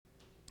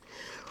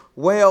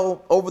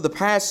Well, over the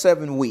past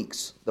 7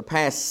 weeks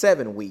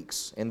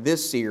in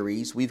this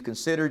series, we've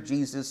considered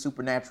Jesus'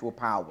 supernatural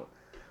power.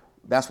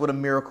 That's what a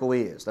miracle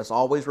is. Let's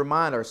always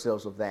remind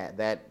ourselves of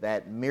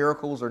that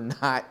miracles are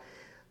not,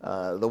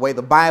 the way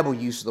the Bible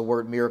uses the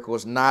word miracle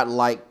is not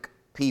like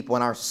people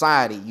in our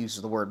society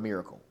uses the word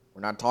miracle.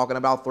 We're not talking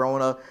about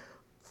throwing a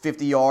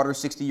 50-yard or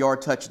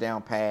 60-yard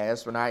touchdown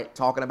pass. We're not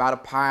talking about a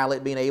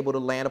pilot being able to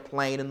land a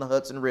plane in the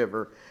Hudson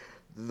River.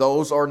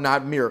 Those are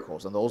not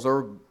miracles, and those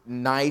are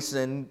nice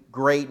and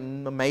great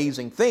and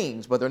amazing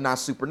things, but they're not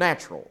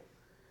supernatural.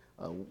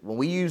 When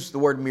we use the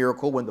word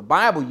miracle, when the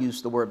Bible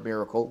uses the word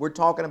miracle, we're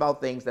talking about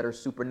things that are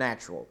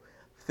supernatural,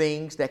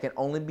 things that can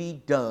only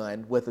be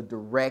done with a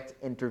direct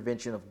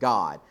intervention of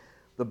God.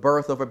 The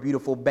birth of a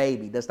beautiful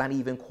baby does not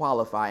even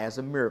qualify as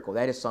a miracle.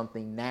 That is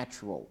something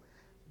natural.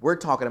 We're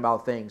talking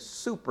about things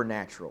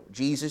supernatural.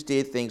 Jesus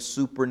did things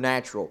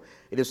supernatural.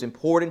 It is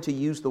important to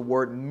use the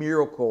word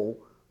miracle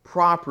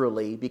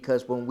properly,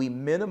 because when we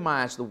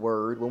minimize the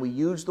word, when we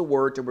use the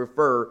word to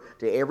refer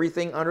to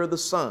everything under the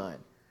sun,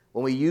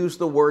 when we use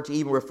the word to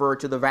even refer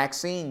to the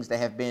vaccines that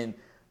have been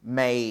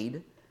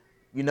made,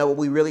 you know what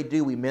we really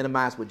do? We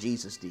minimize what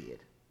Jesus did.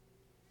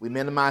 We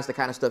minimize the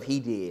kind of stuff he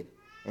did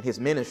in his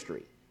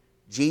ministry.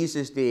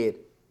 Jesus did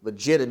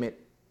legitimate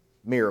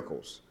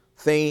miracles,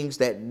 things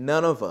that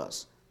none of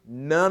us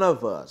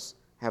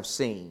have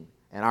seen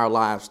in our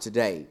lives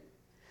today.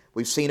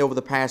 We've seen over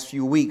the past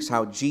few weeks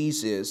how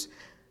Jesus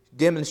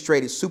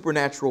demonstrated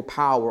supernatural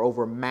power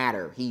over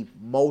matter. He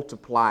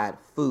multiplied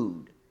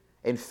food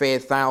and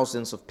fed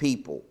thousands of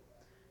people.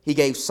 He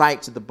gave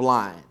sight to the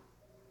blind.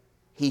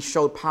 He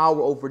showed power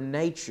over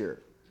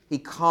nature. He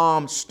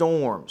calmed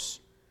storms.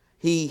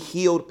 He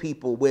healed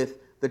people with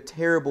the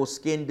terrible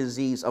skin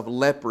disease of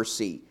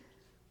leprosy.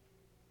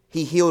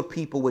 He healed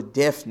people with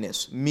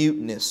deafness,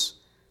 muteness.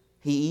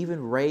 He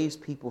even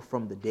raised people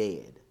from the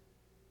dead.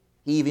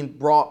 He even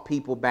brought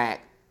people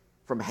back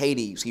from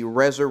Hades. He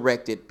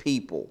resurrected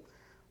people.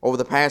 Over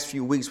the past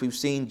few weeks, we've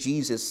seen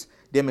Jesus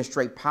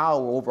demonstrate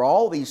power over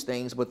all these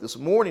things. But this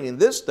morning in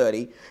this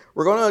study,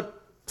 we're going to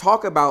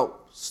talk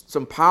about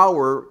some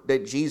power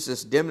that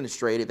Jesus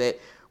demonstrated that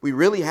we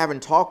really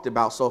haven't talked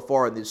about so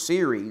far in this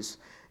series.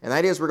 And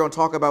that is, we're going to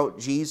talk about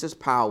Jesus'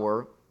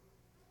 power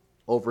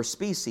over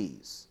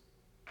species.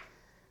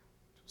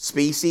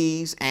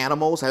 Species,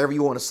 animals, however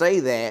you want to say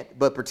that.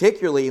 But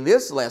particularly in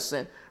this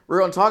lesson, we're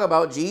going to talk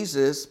about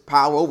Jesus'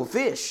 power over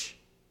fish.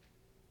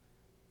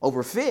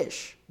 Over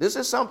fish. This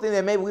is something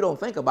that maybe we don't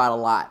think about a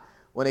lot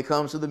when it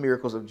comes to the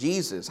miracles of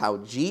Jesus, how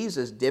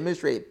Jesus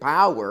demonstrated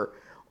power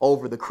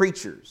over the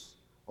creatures,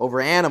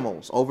 over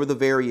animals, over the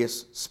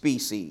various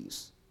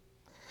species.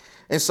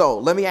 And so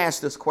let me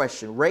ask this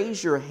question.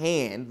 Raise your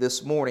hand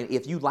this morning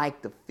if you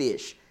like to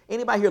fish.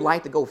 Anybody here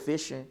like to go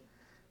fishing?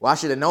 Well, I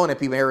should have known that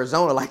people in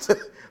Arizona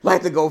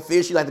like to go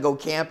fish. You like to go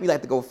camping. You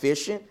like to go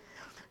fishing.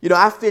 You know,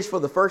 I fished for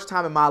the first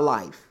time in my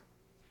life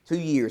 2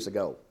 years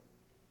ago.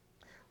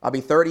 I'll be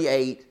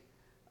 38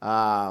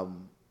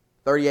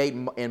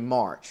 in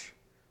March.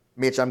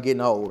 Mitch, I'm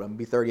getting old. I'm going to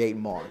be 38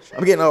 in March.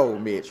 I'm getting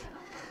old, Mitch.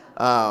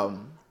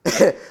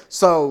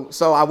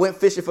 So I went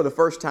fishing for the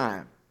first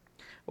time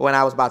when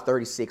I was about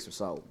 36 or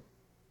so.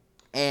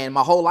 And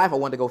my whole life I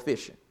wanted to go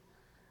fishing.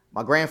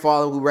 My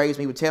grandfather who raised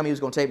me would tell me he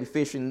was going to take me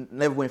fishing,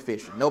 never went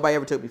fishing. Nobody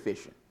ever took me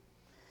fishing.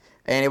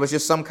 And it was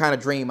just some kind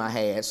of dream I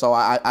had. So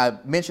I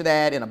mentioned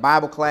that in a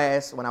Bible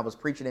class when I was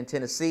preaching in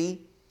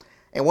Tennessee.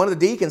 And one of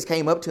the deacons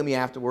came up to me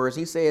afterwards.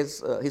 He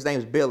says, his name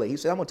is Billy. He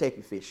said, I'm going to take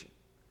you fishing.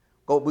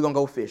 We're going to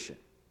go fishing.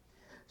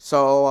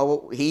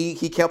 So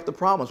he kept the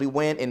promise. We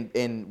went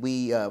and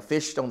we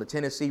fished on the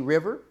Tennessee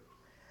River.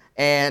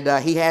 And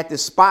he had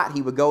this spot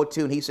he would go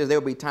to. And he says there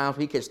would be times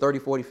when he catch 30,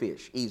 40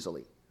 fish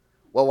easily.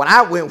 Well, when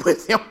I went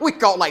with him, we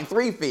caught like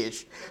 3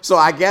 fish. So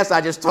I guess I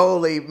just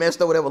totally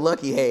messed up whatever luck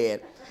he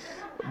had.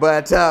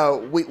 But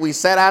we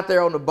sat out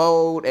there on the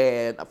boat.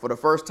 And for the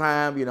first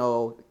time, you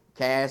know,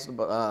 cast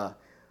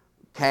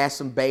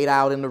some bait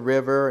out in the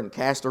river and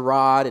cast a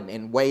rod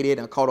and waited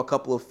and caught a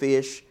couple of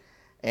fish.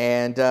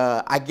 And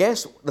I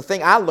guess the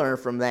thing I learned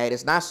from that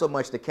is not so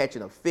much the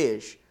catching of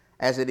fish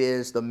as it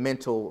is the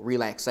mental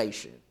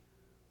relaxation.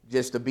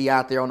 Just to be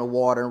out there on the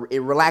water,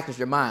 it relaxes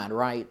your mind,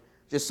 right?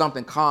 Just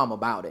something calm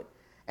about it.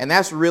 And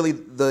that's really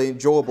the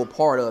enjoyable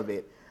part of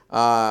it.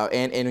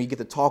 And you get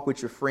to talk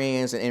with your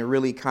friends and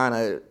really kind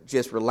of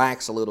just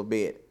relax a little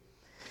bit.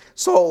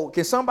 So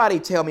can somebody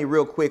tell me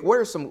real quick,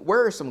 where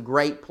are some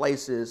great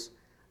places,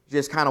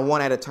 just kind of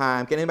one at a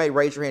time? Can anybody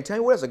raise your hand? Tell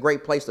me what is a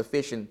great place to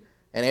fish in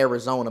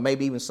Arizona,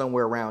 maybe even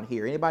somewhere around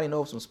here. Anybody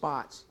know of some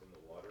spots? In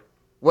the water.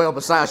 Well,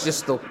 besides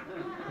just the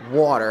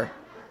water.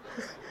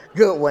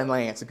 Good one,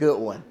 Lance, a good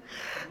one.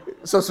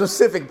 So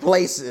specific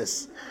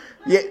places.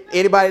 Yeah,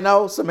 anybody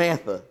know?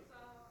 Samantha.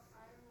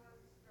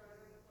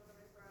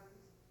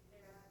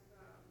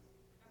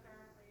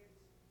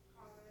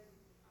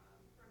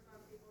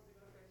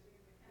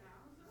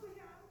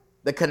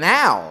 The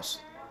canals?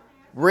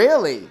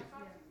 Really?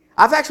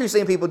 I've actually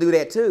seen people do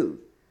that too.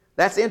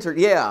 That's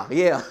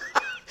yeah.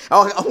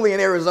 Only in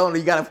Arizona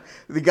you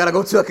gotta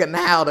go to a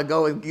canal to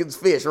go and get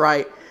fish,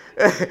 right?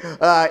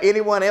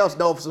 Anyone else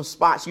know of some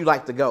spots you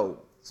like to go?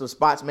 Some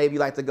spots maybe you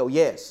like to go?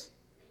 Yes.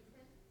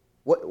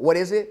 What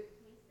is it?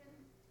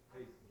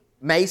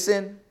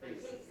 Mason?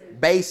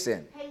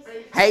 Basin.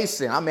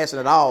 Hasten. I'm messing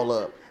it all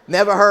up.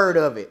 Never heard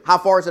of it. How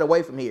far is it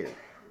away from here?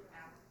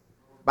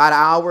 About an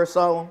hour or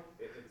so?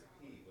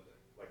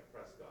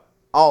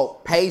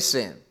 Oh,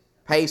 Payson.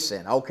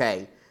 Payson.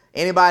 Okay.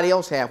 Anybody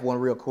else have one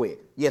real quick?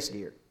 Yes,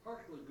 dear.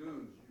 Park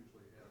Lagoons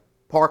usually have.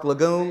 Park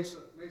Lagoons?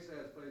 Mesa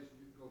has places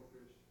you can go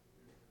fish.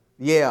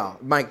 Yeah.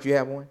 Mike, do you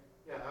have one?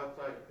 Yeah,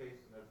 outside of Payson,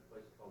 there's a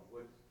place called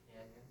Woods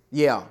Canyon.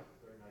 Yeah.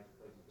 Very nice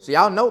place. So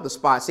y'all know the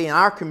spot. See, in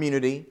our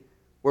community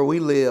where we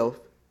live,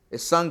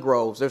 it's Sun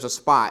Groves. There's a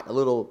spot, a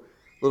little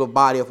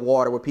body of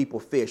water where people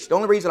fish. The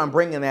only reason I'm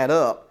bringing that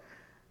up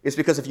is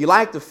because if you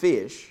like to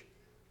fish,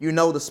 you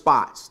know the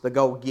spots to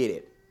go get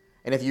it.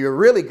 And if you're a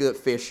really good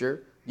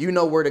fisher, you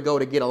know where to go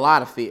to get a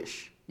lot of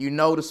fish. You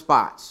know the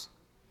spots.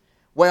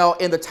 Well,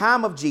 in the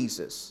time of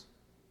Jesus,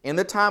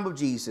 fishing,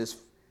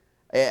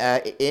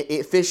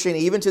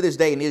 even to this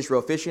day in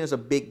Israel, fishing is a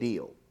big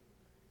deal.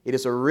 It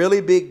is a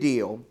really big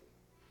deal.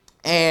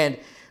 And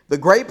the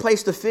great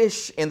place to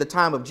fish in the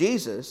time of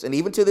Jesus, and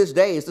even to this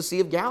day, is the Sea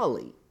of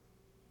Galilee.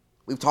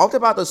 We've talked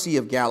about the Sea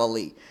of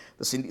Galilee.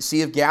 The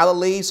Sea of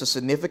Galilee is a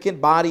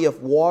significant body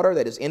of water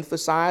that is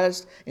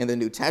emphasized in the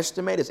New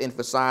Testament, is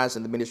emphasized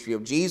in the ministry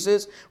of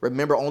Jesus.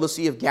 Remember, on the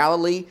Sea of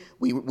Galilee,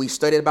 we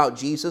studied about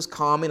Jesus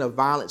calming a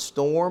violent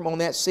storm on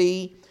that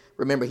sea.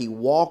 Remember, he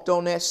walked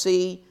on that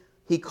sea.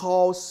 He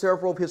called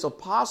several of his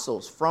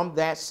apostles from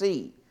that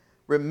sea.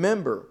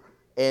 Remember,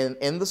 in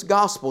the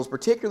Gospels,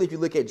 particularly if you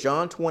look at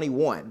John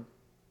 21,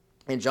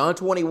 in John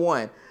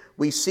 21,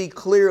 we see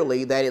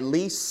clearly that at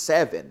least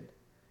seven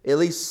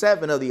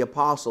of the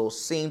apostles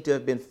seem to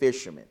have been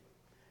fishermen.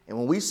 And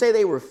when we say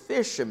they were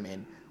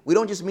fishermen, we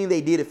don't just mean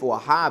they did it for a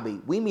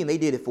hobby. We mean they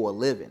did it for a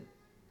living.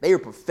 They were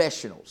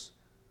professionals.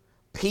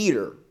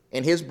 Peter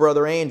and his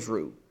brother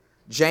Andrew,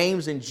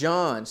 James and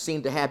John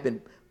seem to have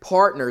been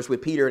partners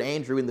with Peter and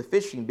Andrew in the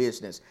fishing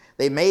business.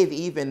 They may have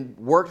even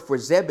worked for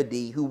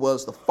Zebedee, who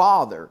was the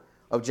father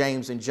of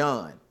James and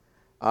John.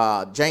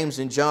 James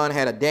and John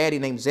had a daddy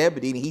named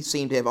Zebedee, and he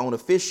seemed to have owned a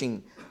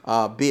fishing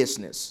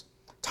business.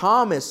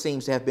 Thomas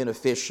seems to have been a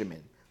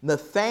fisherman.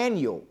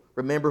 Nathanael,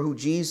 remember who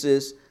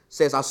Jesus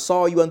says, I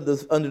saw you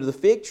under the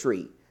fig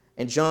tree.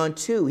 And John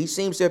 2, he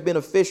seems to have been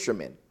a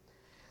fisherman.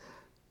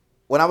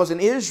 When I was in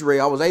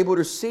Israel, I was able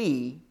to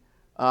see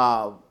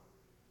how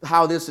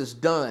this is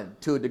done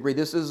to a degree.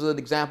 This is an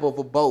example of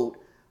a boat.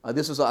 I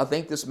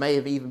think this may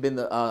have even been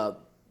a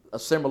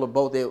similar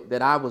boat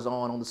that I was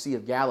on the Sea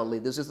of Galilee.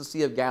 This is the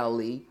Sea of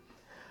Galilee.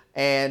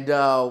 And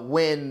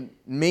when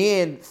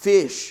men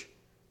fish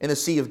in the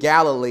Sea of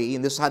Galilee,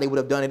 and this is how they would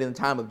have done it in the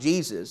time of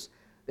Jesus,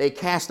 they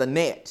cast a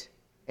net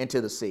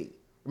into the sea.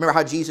 Remember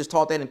how Jesus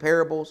taught that in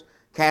parables?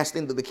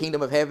 Casting the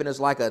kingdom of heaven is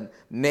like a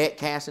net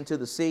cast into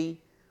the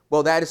sea.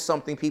 Well, that is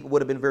something people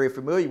would have been very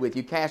familiar with.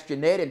 You cast your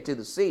net into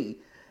the sea,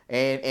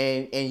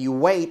 and you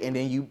wait, and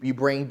then you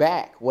bring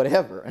back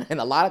whatever. And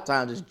a lot of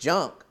times it's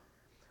junk.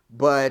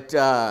 But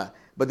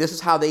this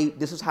is how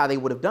they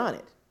would have done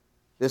it.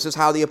 This is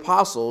how the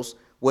apostles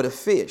would have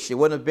fished. It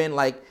wouldn't have been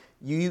like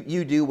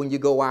you do when you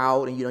go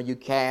out and you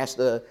cast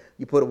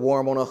you put a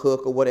worm on a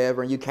hook or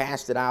whatever and you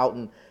cast it out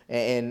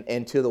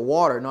and to the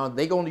water. No,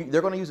 they're going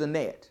to use a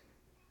net.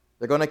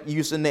 They're going to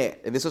use a net,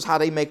 and this is how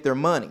they make their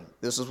money.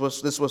 This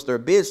was their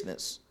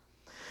business.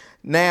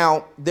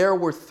 Now, there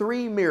were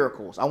 3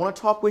 miracles. I want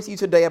to talk with you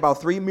today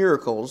about 3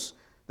 miracles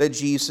that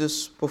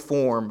Jesus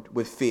performed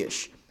with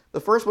fish. The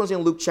first one's in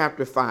Luke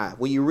chapter 5.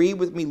 Will you read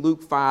with me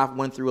Luke 5,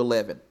 1 through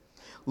 11?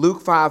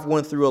 Luke 5,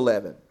 1 through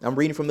 11. I'm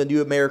reading from the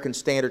New American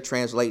Standard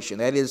Translation.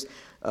 That is,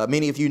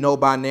 many of you know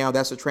by now,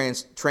 that's a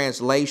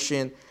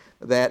translation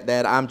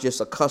that I'm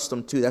just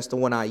accustomed to. That's the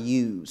one I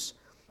use.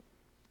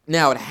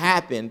 Now, it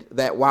happened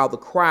that while the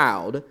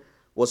crowd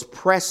was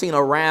pressing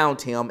around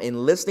him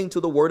and listening to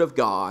the word of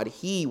God,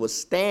 he was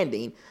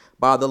standing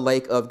by the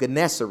lake of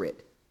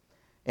Gennesaret.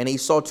 And he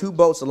saw 2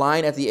 boats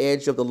lying at the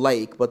edge of the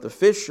lake, but the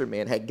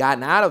fishermen had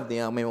gotten out of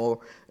them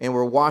and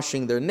were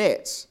washing their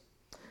nets.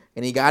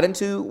 And he got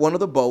into one of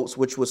the boats,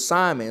 which was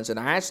Simon's, and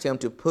asked him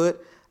to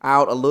put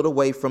out a little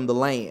way from the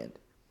land.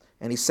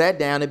 And he sat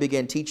down and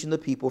began teaching the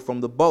people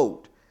from the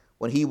boat.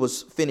 When he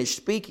was finished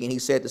speaking, he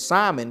said to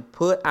Simon,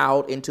 put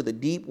out into the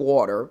deep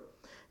water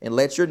and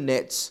let your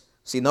nets,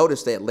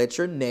 notice that,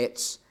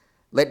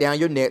 let down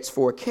your nets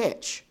for a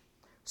catch.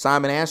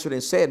 Simon answered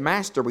and said,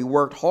 Master, we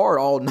worked hard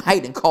all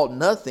night and caught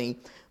nothing,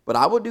 but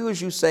I will do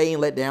as you say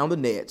and let down the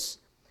nets.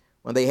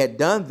 When they had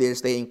done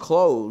this, they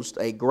enclosed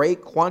a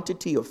great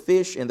quantity of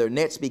fish, and their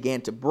nets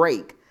began to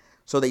break.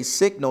 So they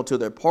signaled to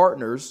their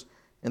partners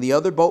in the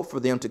other boat for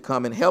them to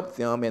come and help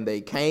them, and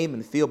they came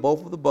and filled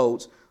both of the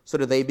boats so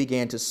that they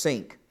began to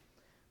sink.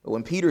 But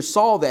when Peter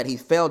saw that, he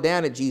fell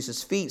down at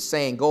Jesus' feet,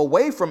 saying, Go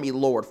away from me,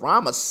 Lord, for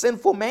I'm a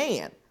sinful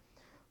man.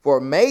 For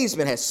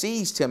amazement had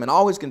seized him and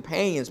all his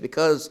companions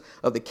because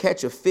of the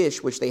catch of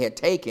fish which they had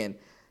taken.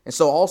 And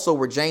so also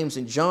were James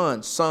and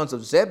John, sons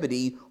of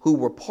Zebedee, who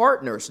were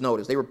partners.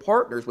 Notice, they were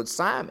partners with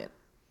Simon.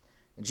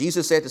 And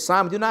Jesus said to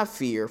Simon, do not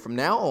fear. From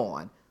now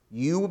on,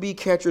 you will be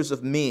catchers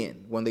of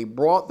men. When they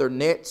brought their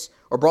boats,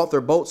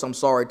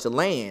 to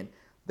land,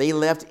 they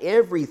left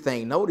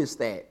everything. Notice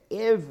that,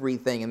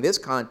 everything. In this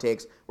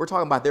context, we're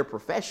talking about their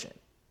profession.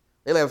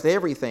 They left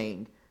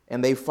everything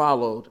and they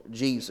followed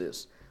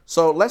Jesus.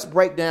 So let's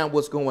break down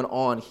what's going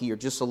on here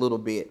just a little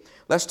bit.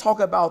 Let's talk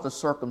about the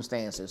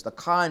circumstances, the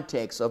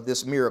context of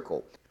this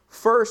miracle.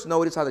 First,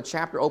 notice how the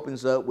chapter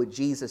opens up with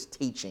Jesus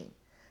teaching.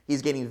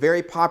 He's getting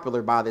very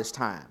popular by this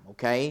time,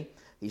 okay?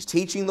 He's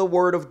teaching the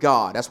word of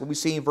God. That's what we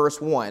see in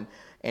verse 1.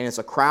 And it's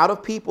a crowd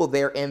of people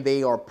there, and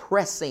they are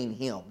pressing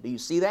him. Do you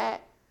see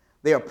that?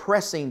 They are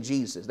pressing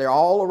Jesus. They're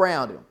all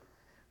around him.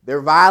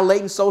 They're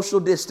violating social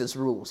distance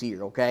rules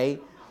here, okay?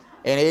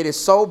 And it is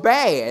so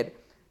bad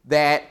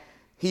that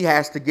he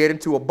has to get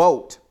into a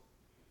boat.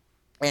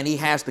 And he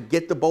has to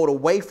get the boat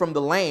away from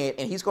the land,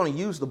 and he's going to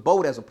use the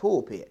boat as a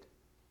pulpit.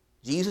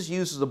 Jesus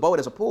uses the boat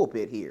as a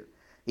pulpit here.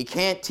 He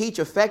can't teach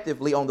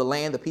effectively on the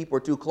land. The people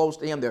are too close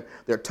to him.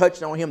 They're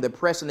touching on him. They're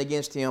pressing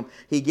against him.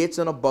 He gets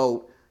in a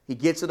boat. He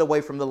gets it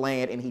away from the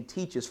land, and he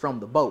teaches from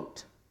the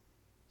boat.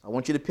 I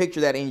want you to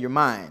picture that in your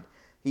mind.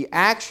 He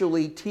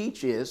actually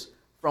teaches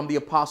from the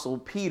Apostle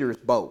Peter's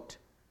boat.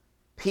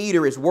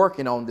 Peter is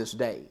working on this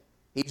day.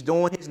 He's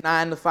doing his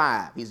 9 to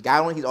 5. He's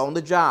on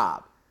the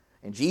job.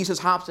 And Jesus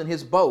hops in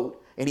his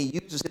boat, and he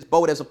uses his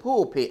boat as a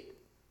pulpit.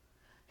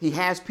 He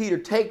has Peter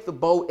take the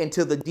boat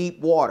into the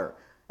deep water.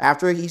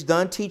 After he's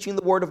done teaching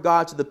the word of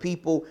God to the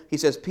people, he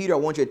says, Peter, I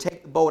want you to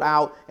take the boat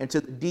out into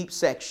the deep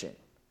section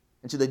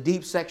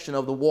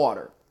of the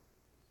water.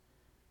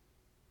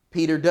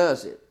 Peter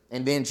does it.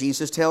 And then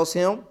Jesus tells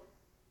him,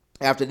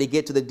 after they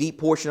get to the deep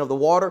portion of the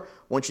water, I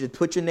want you to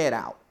put your net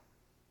out.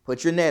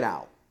 Put your net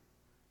out.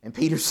 And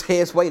Peter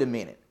says, wait a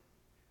minute.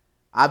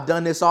 I've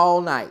done this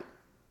all night.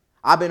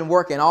 I've been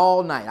working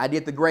all night. I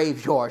did the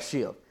graveyard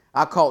shift.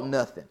 I caught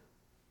nothing.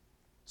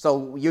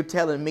 So you're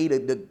telling me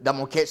that I'm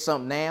going to catch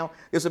something now?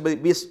 This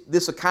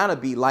will kind of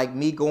be like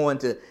me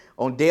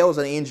on Dale's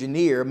an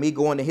engineer, me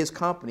going to his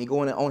company,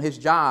 going on his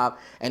job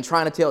and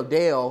trying to tell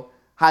Dale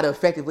how to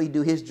effectively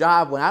do his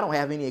job when I don't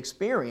have any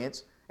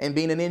experience in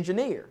being an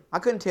engineer. I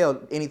couldn't tell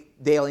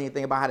Dale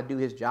anything about how to do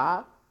his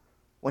job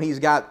when he's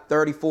got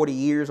 30, 40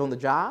 years on the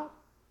job.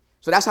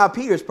 So that's how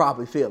Peter's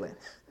probably feeling.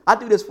 I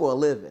do this for a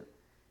living.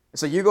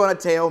 So you're going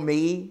to tell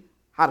me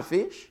how to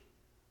fish?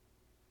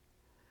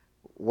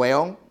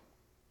 Well,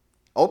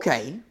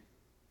 okay.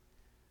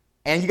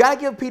 And you got to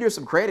give Peter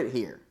some credit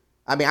here.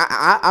 I mean,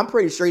 I'm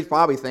pretty sure he's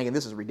probably thinking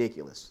this is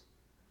ridiculous.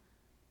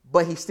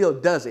 But he still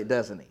does it,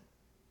 doesn't he?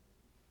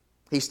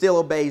 He still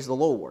obeys the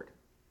Lord.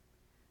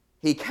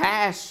 He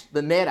casts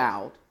the net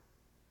out.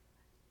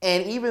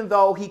 And even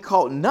though he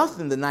caught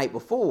nothing the night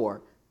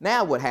before,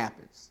 now what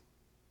happens?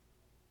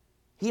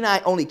 He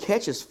not only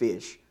catches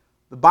fish,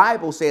 the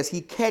Bible says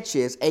he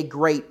catches a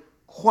great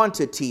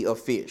quantity of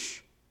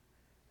fish.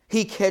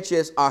 He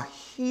catches a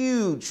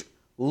huge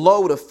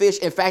load of fish.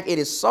 In fact, it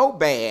is so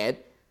bad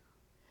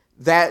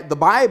that the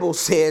Bible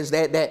says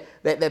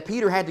that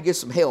Peter had to get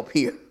some help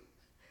here.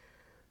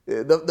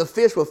 The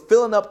fish were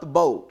filling up the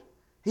boat.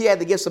 He had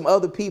to get some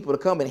other people to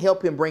come and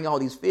help him bring all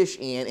these fish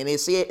in. And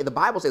the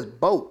Bible says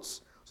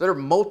boats. So there are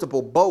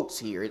multiple boats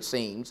here, it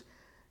seems.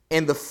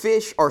 And the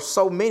fish are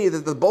so many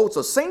that the boats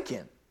are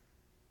sinking.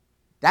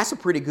 That's a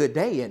pretty good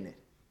day, isn't it?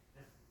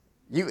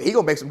 He's going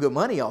to make some good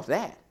money off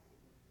that.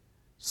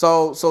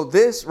 So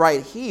this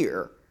right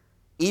here,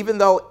 even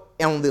though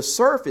on the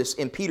surface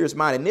in Peter's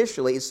mind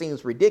initially it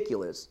seems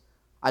ridiculous,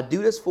 I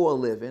do this for a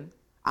living,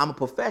 I'm a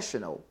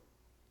professional.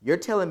 You're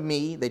telling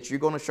me that you're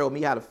going to show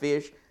me how to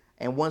fish,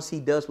 and once he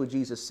does what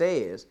Jesus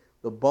says,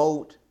 the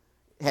boat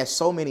has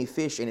so many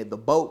fish in it, the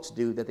boats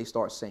do, that they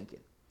start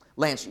sinking.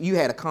 Lance, you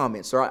had a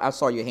comment, sir. I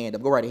saw your hand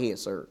up. Go right ahead,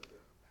 sir.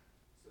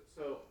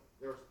 So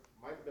there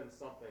might have been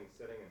something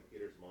sitting in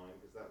Peter's mind,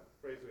 because that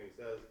phrase when he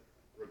says,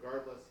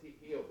 regardless, he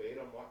obeyed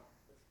him,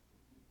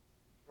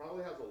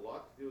 probably has a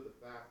lot to do with the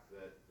fact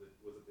that,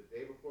 was it the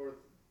day before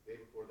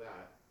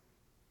that,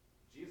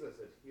 Jesus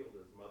had healed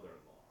his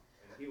mother-in-law,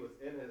 and he was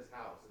in his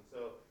house. And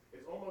so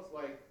it's almost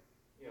like,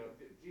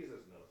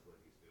 Jesus knows what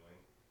he's doing.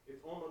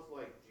 It's almost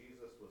like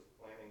Jesus was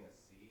planting a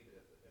seed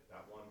at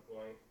that one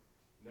point,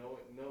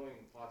 knowing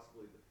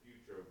possibly the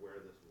future of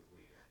where this was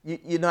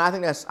leading. I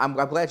think I'm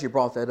glad you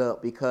brought that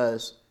up,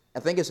 because I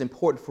think it's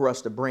important for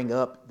us to bring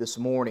up this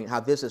morning how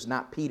this is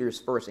not Peter's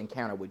first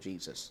encounter with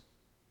Jesus.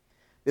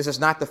 This is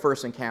not the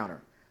first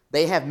encounter.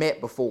 They have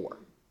met before,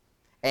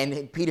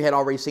 and Peter had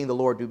already seen the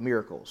Lord do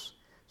miracles.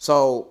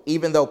 So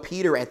even though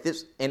Peter at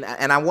this, and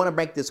I want to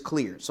make this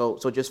clear, so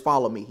just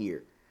follow me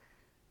here.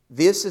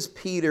 This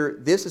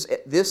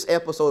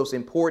episode is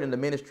important in the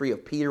ministry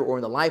of Peter, or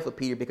in the life of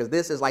Peter, because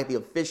this is like the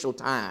official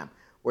time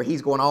where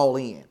he's going all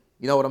in.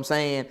 You know what I'm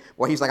saying?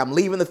 Where he's like, I'm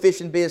leaving the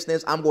fishing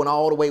business. I'm going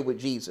all the way with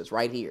Jesus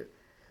right here.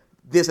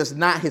 This is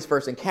not his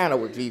first encounter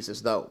with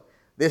Jesus, though.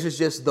 This is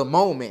just the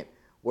moment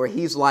where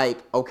he's like,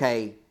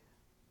 okay,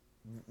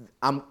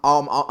 I'm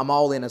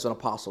all in as an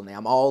apostle now.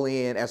 I'm all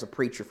in as a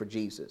preacher for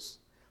Jesus.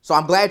 So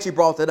I'm glad you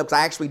brought that up, because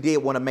I actually did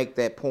want to make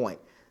that point,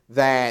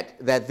 that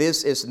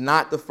this is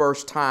not the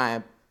first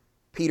time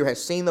Peter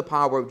has seen the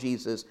power of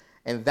Jesus,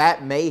 and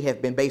that may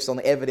have been based on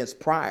the evidence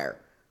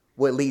prior,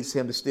 what leads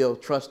him to still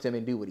trust him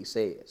and do what he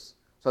says.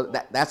 So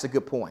that's a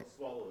good point.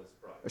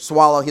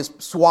 Swallow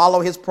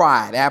his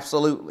pride,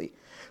 absolutely.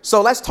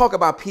 So let's talk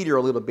about Peter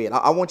a little bit.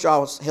 I want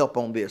y'all's help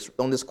on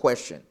this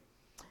question,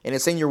 and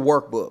it's in your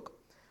workbook.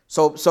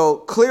 So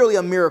clearly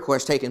a miracle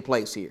has taken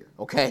place here,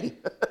 okay?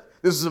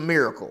 This is a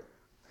miracle.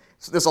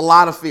 So there's a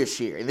lot of fish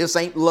here, and this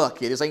ain't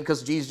lucky. This ain't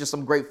because Jesus is just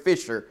some great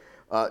fisher,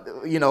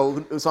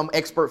 some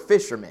expert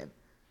fisherman.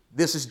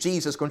 This is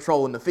Jesus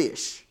controlling the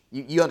fish.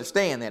 You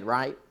understand that,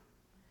 right?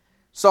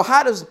 So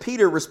how does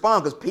Peter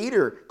respond? Because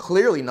Peter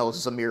clearly knows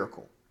it's a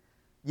miracle.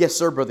 Yes,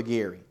 sir, Brother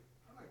Gary.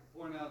 I'd like to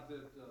point out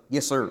that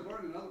Yes, sir. we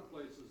learn in other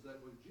places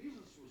that when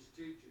Jesus was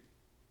teaching,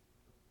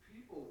 the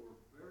people were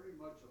very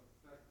much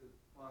affected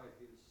by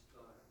his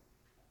style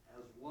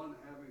as one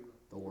having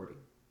authority.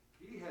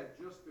 He had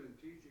just been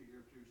teaching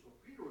here too, so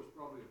Peter was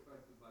probably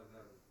affected by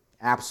that as well.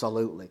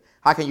 Absolutely.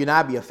 How can you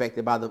not be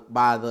affected by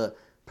the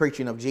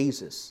preaching of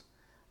Jesus?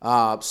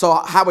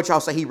 So how would y'all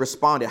say he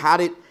responded?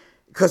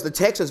 Because the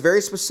text is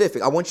very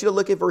specific. I want you to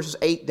look at verses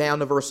 8 down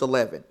to verse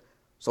 11.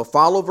 So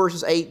follow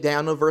verses 8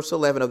 down to verse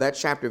 11 of that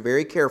chapter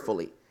very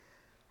carefully.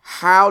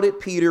 How did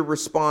Peter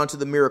respond to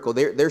the miracle?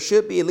 There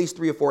should be at least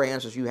 3 or 4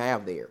 answers you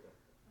have there.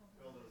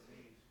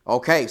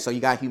 Okay, so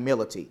you got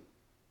humility.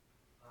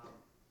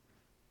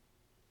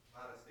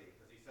 Modesty,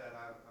 because he said,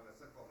 I'm a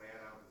sinful man,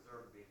 I don't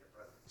deserve to be in your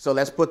presence. So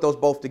let's put those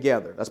both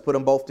together. Let's put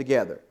them both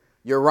together.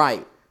 You're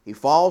right. He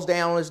falls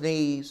down on his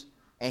knees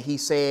and he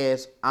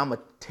says, I'm a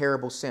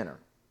terrible sinner.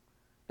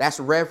 That's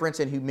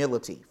reverence and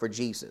humility for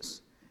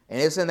Jesus.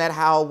 And isn't that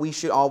how we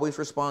should always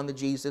respond to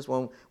Jesus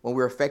when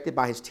we're affected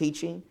by his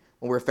teaching,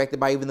 when we're affected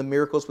by even the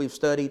miracles we've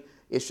studied?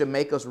 It should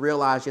make us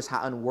realize just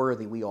how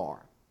unworthy we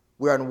are.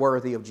 We're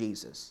unworthy of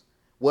Jesus.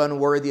 We're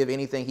unworthy of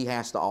anything he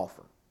has to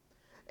offer.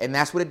 And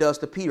that's what it does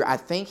to Peter. I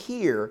think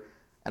here,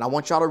 and I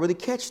want y'all to really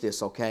catch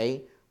this,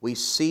 okay? We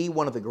see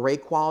one of the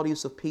great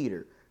qualities of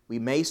Peter. We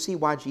may see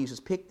why Jesus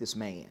picked this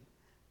man.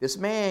 This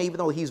man, even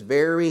though he's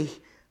very,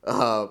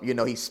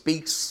 he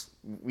speaks,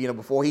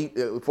 before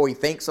he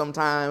thinks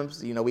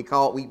sometimes,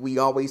 we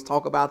always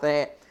talk about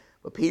that.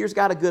 But Peter's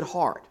got a good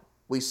heart.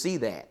 We see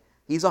that.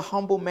 He's a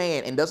humble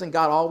man, and doesn't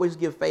God always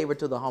give favor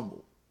to the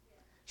humble?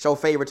 Show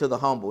favor to the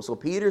humble. So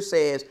Peter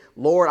says,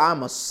 Lord,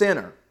 I'm a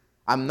sinner.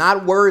 I'm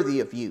not worthy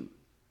of you.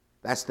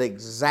 That's the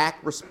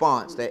exact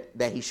response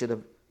that he should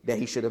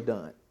have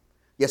done.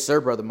 Yes,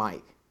 sir, Brother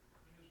Mike.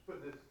 Just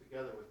put this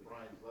together with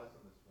Brian's lesson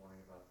this morning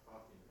about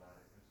talking about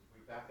it. If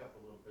we back up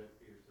a little bit,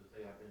 Peter says,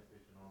 hey, I've been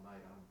fishing all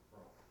night, I'm a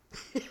pro.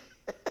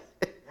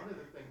 One of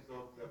the things,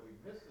 though, that we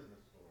miss in the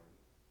story,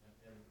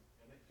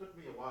 and it took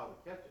me a while to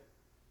catch it,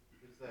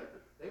 is that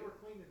they were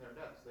cleaning their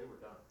nets. They were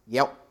done.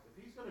 Yep. If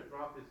he's going to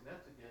drop his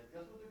nets again,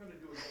 guess what they're going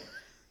to do again?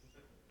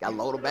 Got to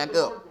load them back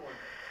up.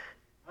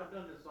 I've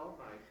done this all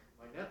night.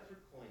 My nets are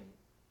clean.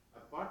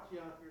 I brought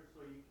you out here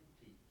so you can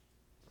teach.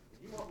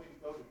 And you want me to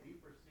go to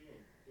deeper sea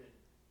and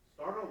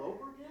start all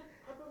over again?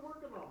 I've been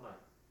working all night.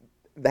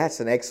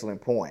 That's an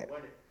excellent point.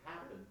 When it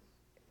happens,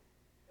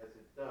 as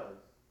it does,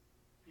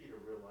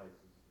 Peter realizes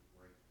the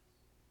greatness.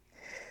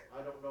 I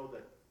don't know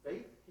that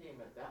faith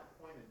came at that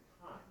point in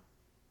time,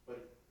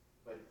 but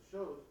it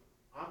shows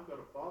I'm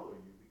going to follow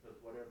you because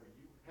whatever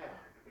you have,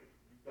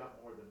 you've got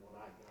more than what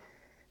I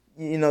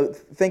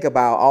got. Think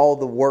about all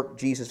the work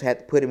Jesus had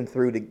to put him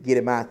through to get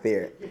him out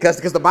there. Because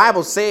the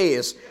Bible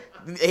says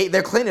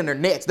they're cleaning their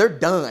nets. They're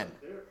done.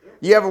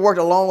 You ever worked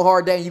a long,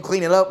 hard day and you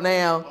clean it up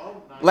now?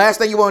 Last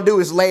thing you want to do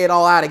is lay it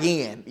all out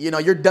again.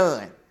 You're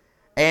done.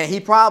 And he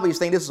probably is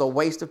thinking, this is a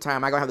waste of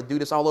time. I'm going to have to do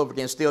this all over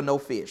again, still no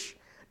fish.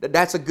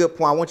 That's a good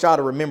point. I want y'all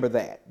to remember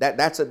that.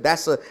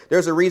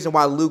 There's a reason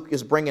why Luke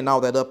is bringing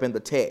all that up in the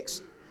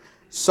text.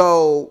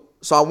 So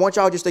I want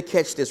y'all just to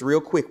catch this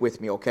real quick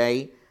with me,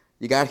 okay?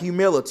 You got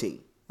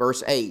humility,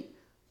 verse 8.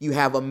 You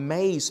have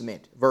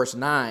amazement, verse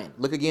 9.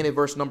 Look again at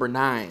verse number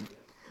 9.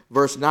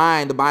 Verse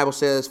 9, the Bible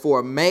says, for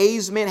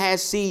amazement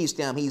has seized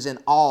him. He's in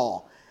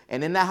awe.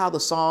 And isn't that how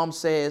the psalm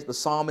says? The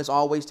psalmists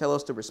always tell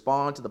us to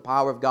respond to the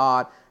power of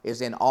God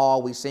is in awe.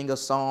 We sing a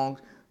song,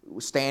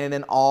 standing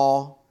in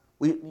awe.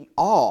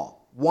 Awe,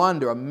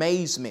 wonder,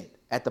 amazement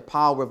at the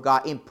power of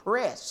God.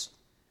 Impressed.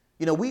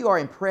 We are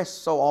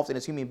impressed so often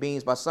as human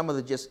beings by some of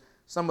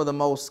the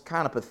most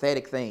kind of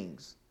pathetic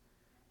things.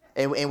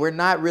 And we're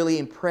not really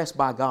impressed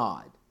by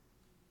God.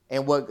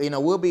 And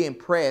we'll be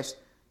impressed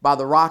by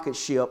the rocket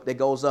ship that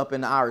goes up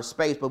into outer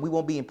space, but we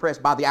won't be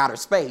impressed by the outer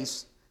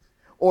space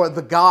or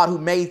the God who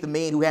made the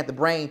man who had the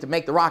brain to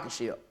make the rocket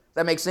ship. Does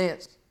that make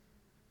sense?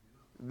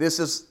 We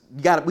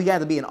got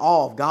to be in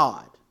awe of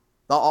God.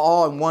 The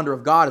awe and wonder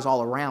of God is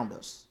all around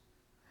us.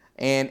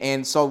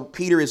 And so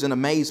Peter is in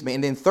amazement.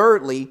 And then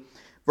thirdly,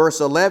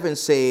 verse 11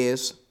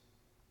 says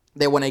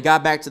that when they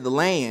got back to the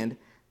land,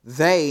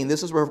 and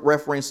this is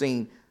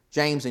referencing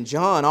James and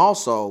John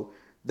also,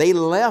 they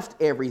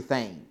left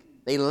everything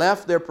They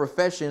left their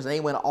professions and they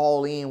went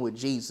all in with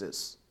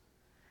Jesus.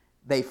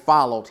 They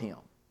followed him.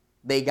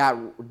 They got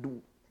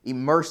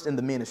immersed in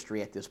the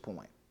ministry at this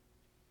point.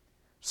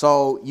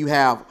 So you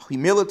have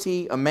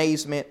humility,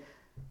 amazement,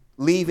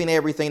 leaving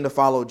everything to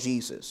follow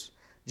Jesus.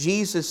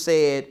 Jesus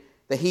said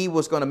that he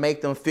was going to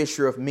make them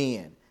fisher of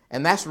men.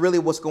 And that's really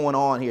what's going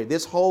on here.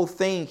 This whole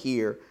thing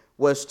here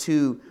was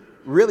to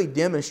really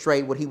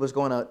demonstrate what he was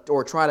going to,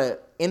 or try to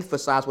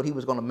emphasize what he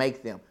was going to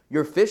make them.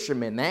 You're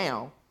fishermen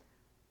now,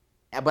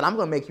 but I'm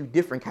going to make you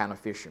different kind of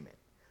fishermen.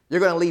 You're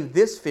going to leave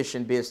this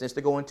fishing business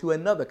to go into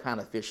another kind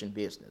of fishing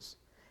business.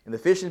 And the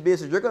fishing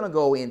business you're going to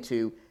go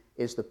into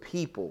is the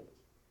people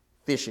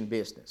fishing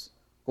business,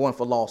 going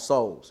for lost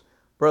souls.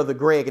 Brother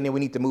Greg, and then we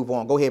need to move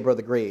on. Go ahead,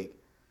 Brother Greg.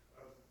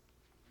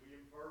 We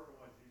infer from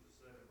what Jesus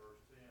said in verse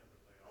 10 that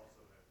they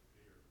also had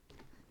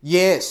fear.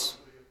 Yes.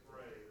 Not to be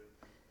afraid.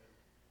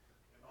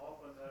 And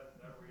often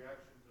that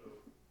reaction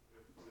to,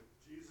 if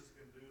Jesus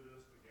can do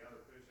this to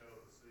gather fish out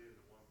of the sea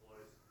into one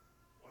place,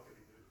 what can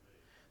he do to me?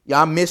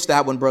 Yeah, I missed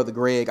that one, Brother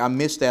Greg. I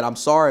missed that. I'm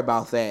sorry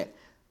about that.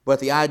 But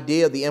the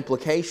idea, the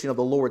implication of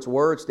the Lord's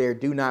words there,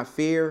 do not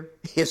fear,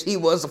 is he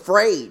was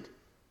afraid.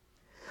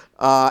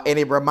 And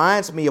it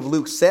reminds me of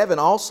Luke 7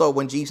 also,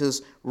 when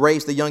Jesus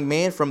raised the young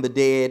man from the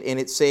dead, and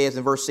it says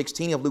in verse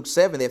 16 of Luke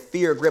 7 that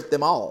fear gripped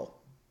them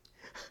all.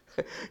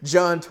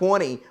 John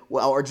 20,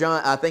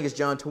 I think it's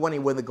John 20,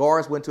 when the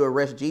guards went to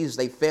arrest Jesus,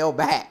 they fell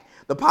back.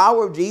 The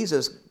power of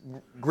Jesus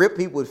gripped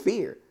people with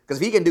fear.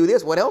 Because if he can do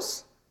this, what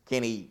else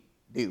can he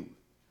do?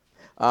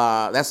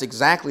 That's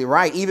exactly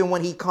right. Even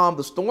when he calmed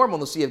the storm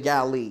on the Sea of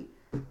Galilee,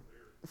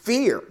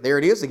 fear. There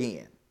it is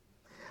again.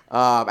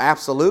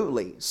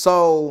 Absolutely.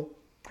 So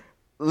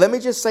let me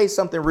just say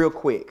something real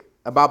quick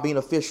about being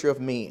a fisher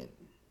of men.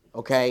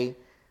 Okay?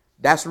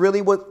 That's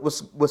really what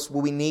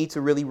we need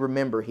to really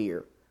remember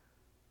here.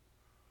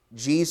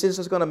 Jesus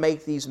is going to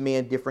make these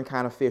men different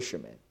kind of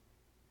fishermen.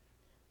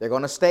 They're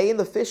going to stay in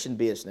the fishing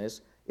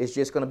business. It's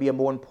just going to be a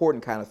more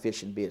important kind of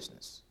fishing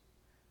business.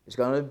 It's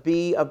going to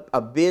be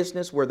a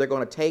business where they're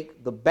going to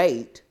take the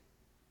bait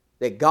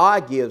that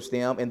God gives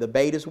them, and the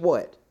bait is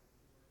what?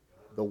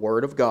 The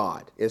Word of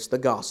God. It's the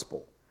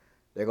gospel.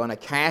 They're going to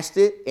cast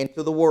it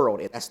into the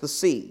world. That's the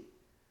sea.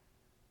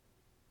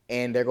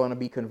 And they're going to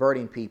be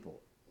converting people.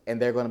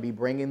 And they're going to be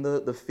bringing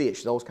the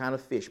fish, those kind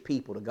of fish,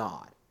 people to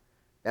God.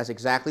 That's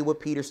exactly what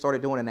Peter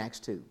started doing in Acts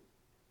 2.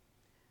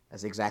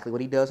 That's exactly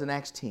what he does in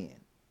Acts 10.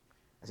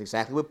 That's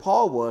exactly what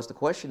Paul was. The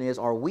question is,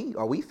 are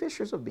we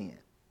fishers of men?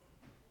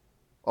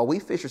 Are we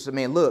fishers of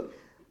men? Look,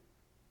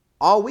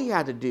 all we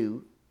had to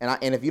do,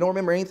 and if you don't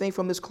remember anything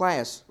from this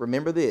class,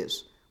 remember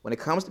this. When it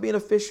comes to being a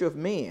fisher of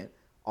men,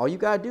 all you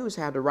got to do is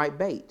have the right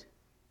bait.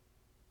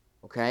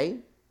 Okay?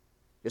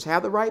 Just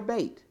have the right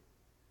bait.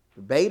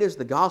 The bait is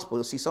the gospel.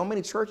 You'll see so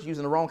many churches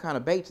using the wrong kind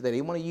of bait today.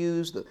 They want to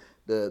use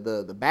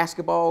the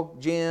basketball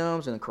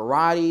gyms and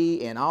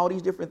karate and all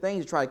these different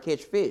things to try to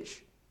catch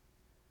fish.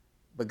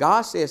 But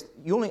God says,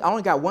 I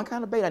only got one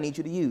kind of bait I need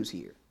you to use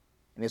here,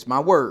 and it's my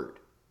word.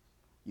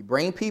 You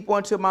bring people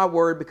into my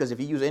word, because if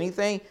you use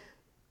anything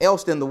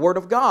else than the word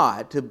of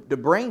God to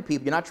bring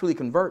people, you're not truly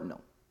converting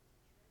them.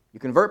 You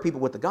convert people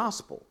with the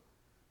gospel.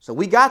 So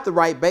we got the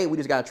right bait. We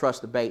just got to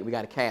trust the bait. We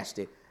got to cast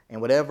it.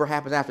 And whatever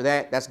happens after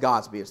that, that's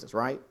God's business,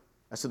 right?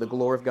 That's to the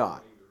glory of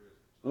God.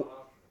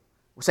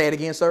 Say it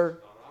again,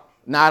 sir.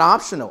 Not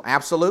optional.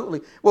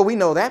 Absolutely. Well, we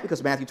know that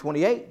because Matthew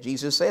 28,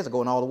 Jesus says,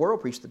 go in all the world,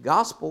 preach the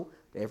gospel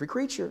to every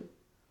creature.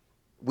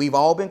 We've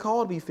all been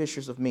called to be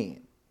fishers of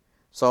men.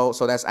 So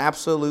that's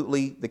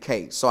absolutely the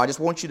case. So I just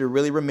want you to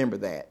really remember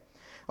that.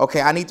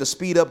 Okay, I need to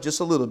speed up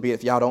just a little bit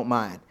if y'all don't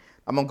mind.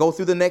 I'm going to go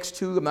through the next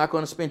two. I'm not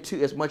going to spend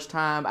as much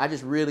time. I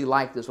just really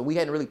like this one. We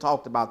hadn't really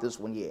talked about this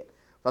one yet.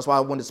 That's why I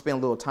wanted to spend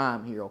a little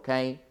time here,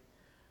 okay?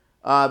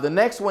 The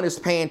next one is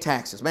paying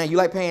taxes. Man, you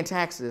like paying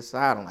taxes?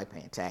 I don't like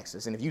paying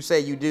taxes. And if you say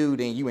you do,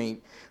 then you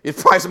ain't.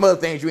 There's probably some other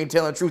things you ain't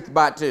telling the truth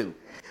about too.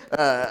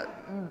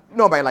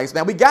 Nobody likes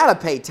that. We got to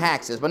pay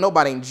taxes, but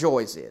nobody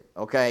enjoys it,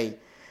 okay?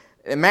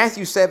 In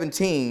Matthew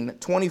 17,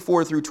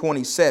 24 through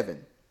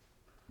 27,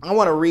 I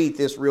want to read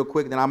this real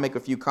quick, then I'll make a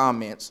few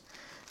comments.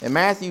 In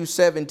Matthew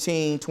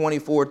 17,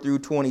 24 through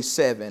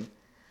 27,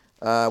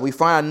 we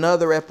find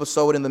another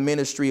episode in the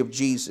ministry of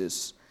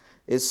Jesus.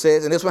 It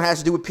says, and this one has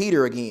to do with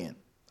Peter again.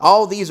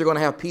 All these are going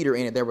to have Peter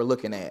in it that we're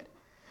looking at.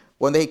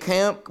 When they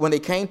came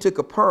to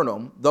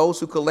Capernaum,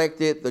 those who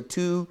collected the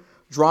 2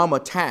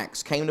 drachma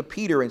tax came to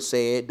Peter and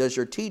said, does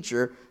your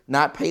teacher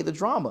not pay the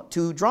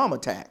 2 drachma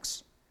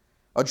tax?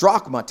 A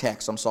drachma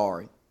tax, I'm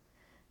sorry.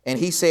 And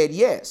he said,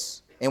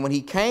 yes. And when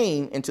he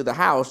came into the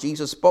house,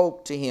 Jesus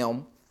spoke to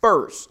him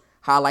first.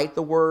 Highlight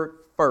the word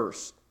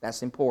first.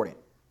 That's important.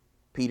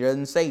 Peter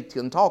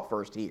doesn't talk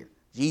first here.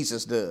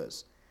 Jesus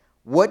does.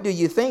 What do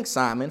you think,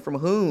 Simon? From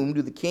whom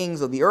do the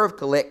kings of the earth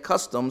collect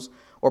customs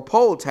or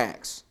poll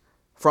tax?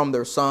 From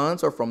their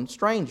sons or from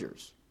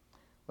strangers?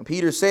 When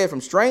Peter said from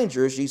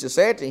strangers, Jesus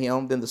said to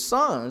him, then the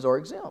sons are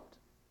exempt.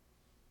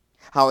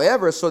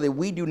 However, so that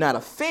we do not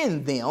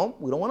offend them,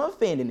 we don't want to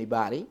offend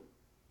anybody,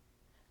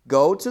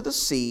 go to the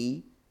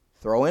sea,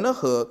 throw in a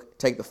hook,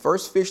 take the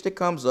first fish that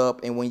comes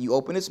up, and when you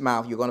open its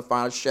mouth, you're going to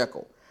find a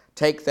shekel.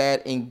 Take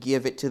that and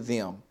give it to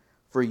them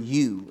for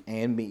you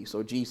and me.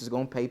 So Jesus is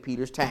going to pay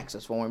Peter's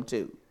taxes for him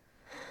too.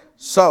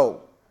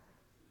 So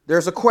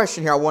there's a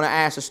question here I want to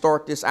ask to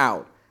start this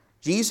out.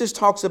 Jesus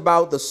talks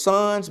about the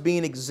sons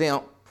being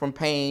exempt from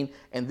paying,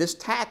 and this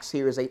tax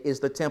here is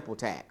the temple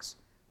tax.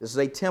 This is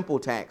a temple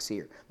tax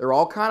here. There are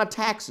all kinds of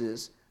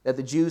taxes that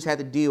the Jews had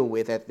to deal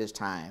with at this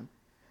time.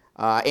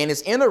 And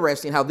it's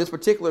interesting how this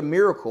particular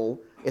miracle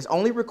is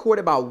only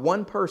recorded by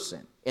one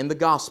person in the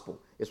gospel.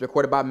 It's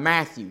recorded by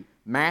Matthew.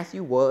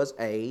 Matthew was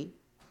a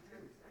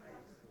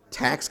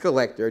tax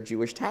collector, a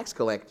Jewish tax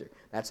collector.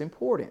 That's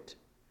important.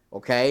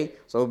 Okay?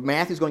 So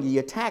Matthew's going to give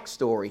you a tax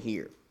story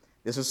here.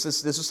 This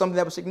is something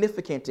that was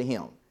significant to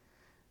him.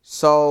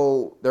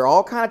 So there are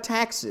all kinds of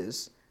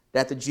taxes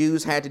that the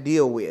Jews had to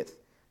deal with.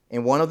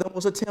 And one of them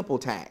was a temple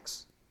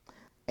tax.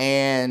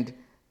 And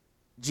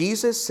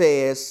Jesus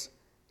says,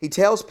 he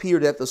tells Peter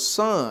that the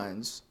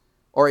sons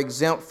are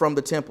exempt from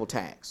the temple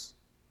tax.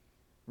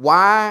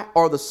 Why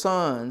are the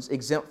sons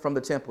exempt from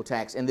the temple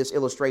tax in this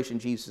illustration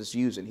Jesus is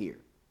using here?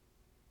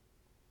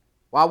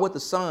 Why would the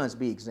sons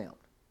be exempt?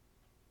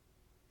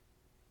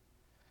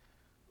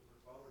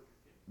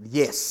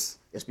 Yes,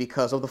 it's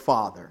because of the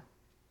Father.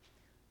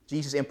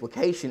 Jesus'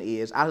 implication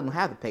is, I don't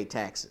have to pay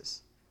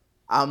taxes.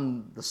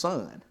 I'm the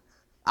son.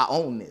 I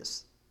own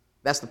this.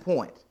 That's the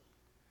point.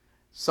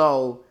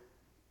 So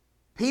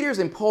Peter's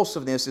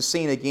impulsiveness is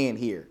seen again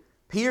here.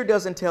 Peter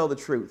doesn't tell the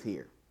truth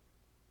here.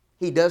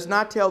 He does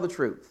not tell the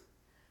truth.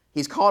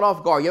 He's caught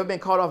off guard. You ever been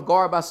caught off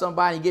guard by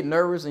somebody and you get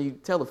nervous and you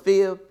tell a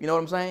fib? You know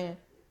what I'm saying?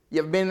 You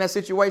ever been in that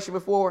situation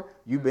before?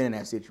 You've been in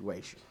that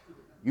situation.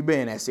 You've been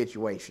in that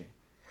situation.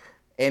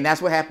 And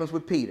that's what happens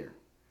with Peter.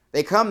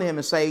 They come to him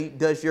and say,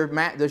 does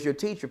your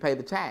teacher pay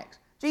the tax?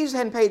 Jesus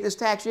hadn't paid this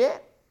tax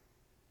yet.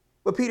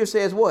 But Peter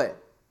says what?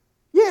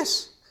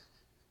 Yes.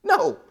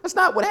 No, that's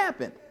not what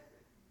happened.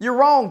 You're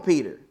wrong,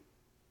 Peter.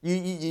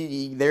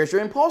 There's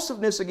your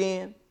impulsiveness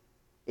again.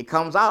 It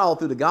comes out all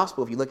through the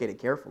gospel if you look at it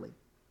carefully.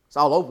 It's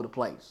all over the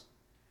place.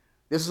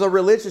 This is a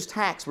religious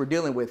tax we're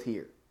dealing with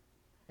here.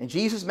 And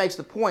Jesus makes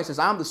the point, says,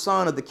 I'm the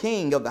son of the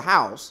king of the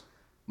house.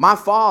 My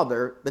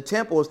father, the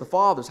temple is the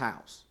Father's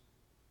house.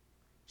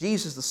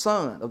 Jesus is the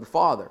son of the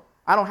Father.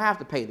 I don't have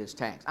to pay this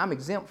tax. I'm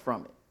exempt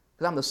from it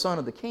because I'm the son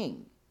of the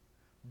king.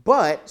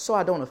 But so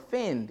I don't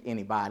offend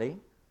anybody,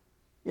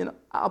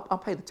 I'll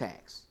pay the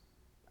tax.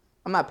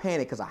 I'm not paying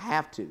it because I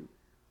have to.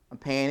 I'm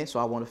paying it so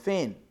I won't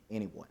offend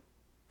anyone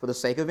for the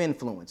sake of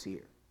influence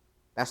here.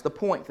 That's the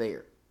point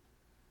there.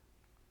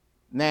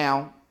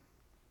 Now,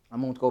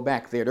 I'm going to go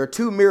back there. There are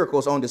two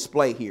miracles on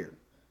display here.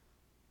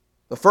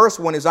 The first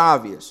one is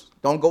obvious.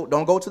 Don't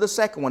go to the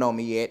second one on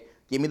me yet.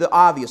 Give me the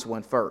obvious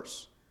one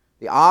first.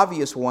 The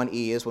obvious one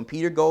is when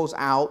Peter goes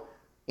out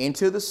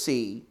into the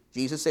sea,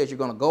 Jesus says you're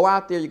going to go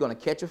out there, you're going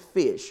to catch a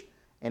fish,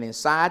 and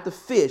inside the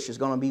fish is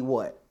going to be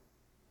what?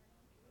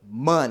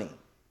 Money.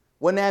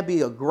 Wouldn't that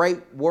be a great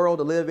world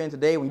to live in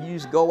today when you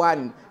just go out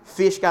and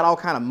fish got all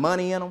kind of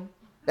money in them?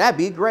 That'd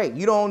be great.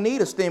 You don't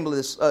need a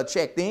stimulus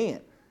check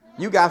then.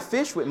 You got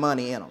fish with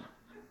money in them.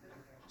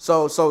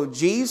 So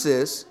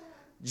Jesus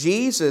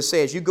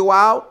says you go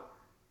out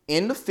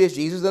in the fish.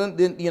 Jesus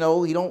doesn't, he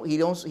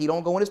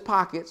don't go in his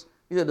pockets.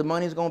 He said the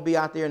money's going to be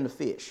out there in the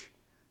fish.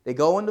 They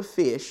go in the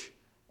fish,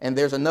 and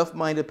there's enough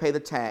money to pay the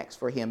tax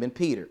for him and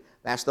Peter.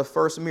 That's the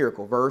first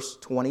miracle, verse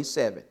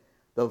 27.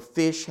 The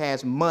fish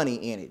has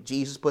money in it.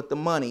 Jesus put the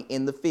money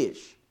in the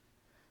fish.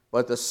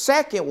 But the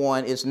second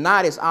one is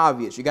not as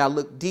obvious. You got to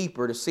look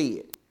deeper to see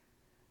it.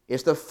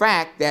 It's the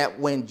fact that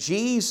when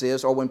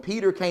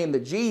Peter came to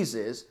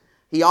Jesus,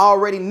 he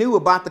already knew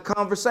about the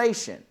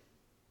conversation.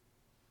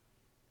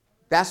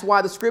 That's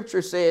why the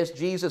scripture says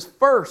Jesus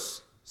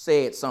first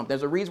said something.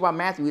 There's a reason why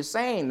Matthew is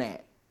saying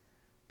that.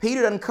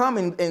 Peter doesn't come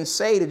and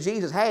say to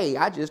Jesus, hey,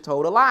 I just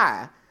told a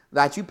lie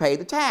that you paid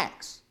the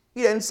tax.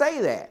 He doesn't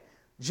say that.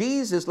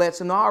 Jesus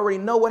lets him already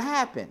know what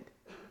happened.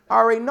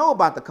 Already know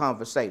about the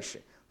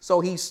conversation.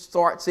 So he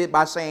starts it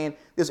by saying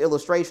this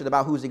illustration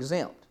about who's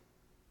exempt.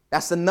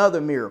 That's another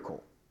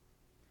miracle.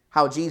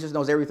 How Jesus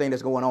knows everything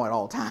that's going on at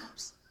all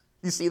times.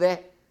 You see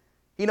that?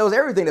 He knows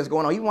everything that's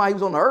going on, even while he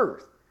was on the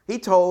earth. He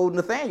told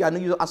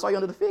Nathanael, I saw you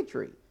under the fig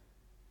tree.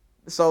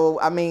 So,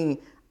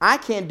 I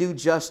can't do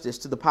justice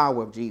to the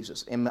power of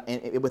Jesus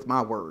with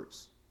my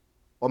words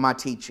or my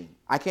teaching.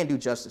 I can't do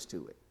justice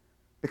to it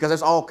because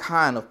there's all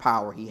kind of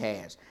power he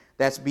has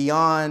that's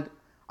beyond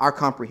our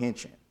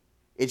comprehension.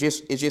 It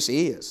just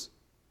is.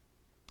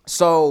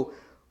 So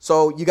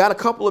you got a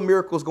couple of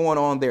miracles going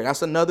on there.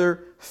 That's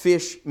another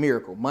fish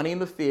miracle, money in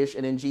the fish,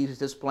 and then Jesus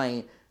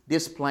displaying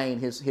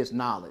his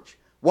knowledge.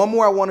 One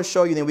more I want to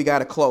show you, then we got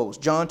to close.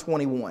 John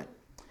 21.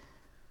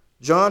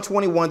 John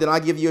 21, then I'll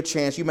give you a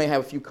chance. You may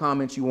have a few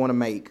comments you want to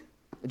make.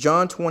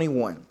 John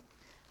 21.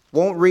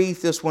 Won't read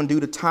this one due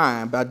to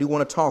time, but I do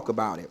want to talk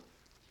about it.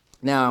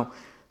 Now,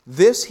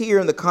 this here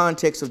in the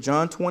context of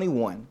John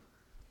 21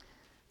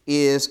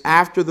 is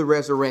after the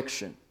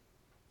resurrection.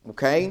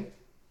 Okay?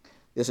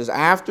 This is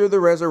after the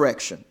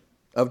resurrection.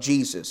 of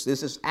Jesus.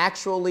 This is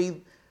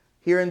actually,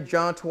 here in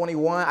John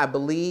 21, I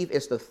believe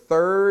it's the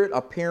third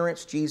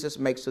appearance Jesus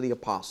makes to the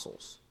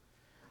apostles.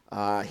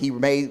 He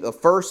made the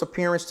first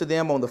appearance to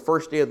them on the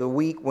first day of the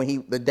week,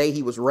 the day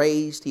he was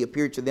raised. He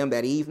appeared to them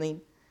that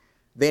evening.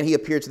 Then he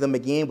appeared to them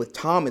again with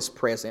Thomas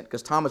present,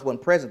 because Thomas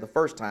wasn't present the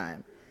first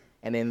time.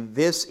 And then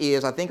this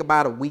is, I think,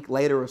 about a week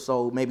later or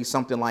so, maybe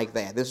something like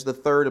that. This is the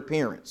third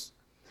appearance.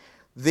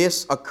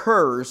 This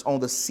occurs on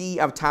the Sea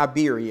of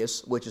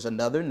Tiberias, which is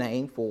another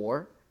name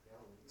for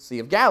Sea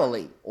of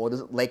Galilee, or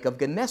the Lake of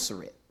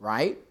Gennesaret,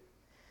 right?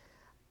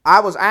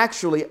 I was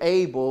actually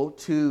able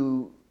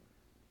to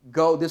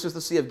go, this is the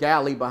Sea of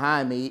Galilee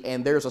behind me,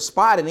 and there's a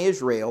spot in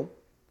Israel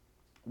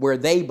where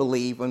they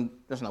believe, and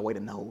there's no way to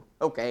know,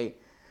 okay,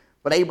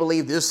 but they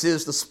believe this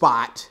is the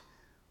spot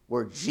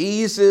where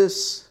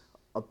Jesus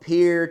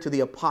appeared to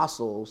the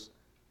apostles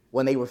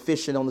when they were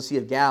fishing on the Sea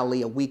of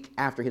Galilee a week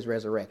after his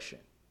resurrection.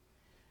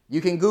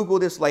 You can Google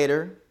this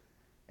later,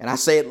 and I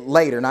say it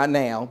later, not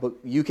now, but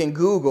you can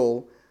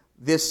Google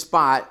this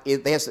spot.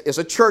 It's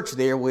a church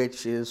there,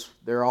 which is,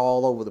 they're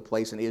all over the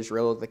place in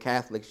Israel. The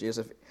Catholics just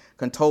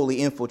have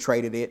totally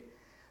infiltrated it.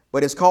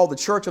 But it's called the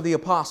Church of the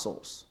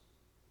Apostles.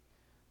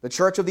 The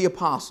Church of the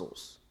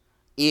Apostles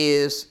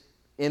is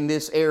in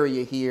this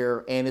area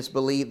here, and it's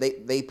believed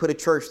they put a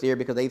church there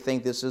because they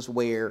think this is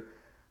where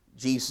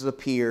Jesus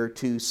appeared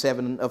to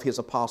 7 of his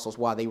apostles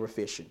while they were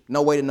fishing.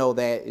 No way to know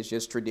that. It's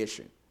just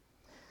tradition.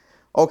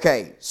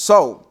 Okay,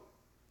 so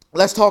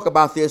let's talk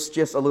about this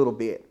just a little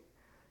bit.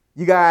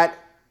 You got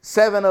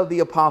 7 of the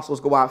apostles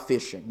go out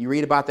fishing. You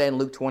read about that in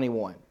Luke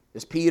 21.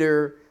 There's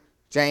Peter,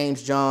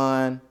 James,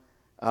 John,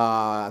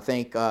 I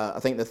think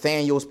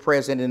Nathaniel's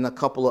present, and a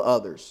couple of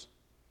others.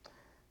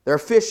 They're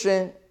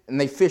fishing, and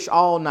they fish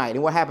all night.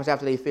 And what happens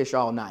after they fish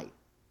all night?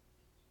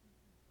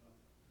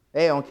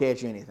 They don't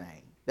catch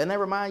anything. Doesn't that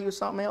remind you of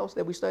something else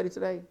that we studied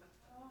today?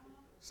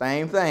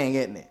 Same thing,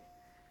 isn't it?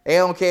 They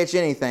don't catch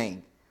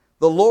anything.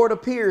 The Lord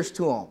appears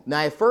to them.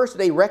 Now, at first,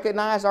 they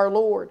recognize our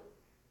Lord.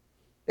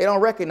 They don't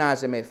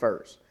recognize him at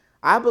first.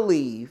 I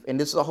believe, and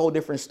this is a whole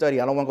different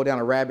study, I don't want to go down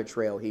a rabbit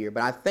trail here,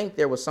 but I think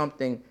there was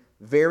something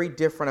very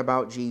different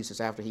about Jesus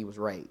after he was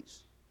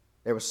raised.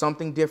 There was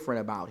something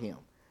different about him.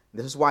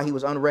 This is why he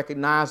was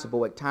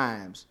unrecognizable at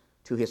times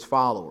to his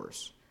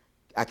followers.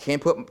 I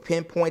can't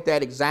pinpoint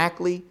that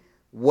exactly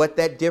what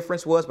that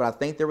difference was, but I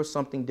think there was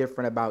something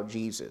different about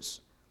Jesus.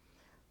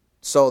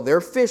 So they're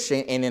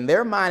fishing, and in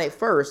their mind at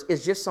first,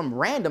 it's just some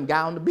random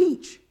guy on the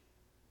beach.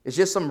 It's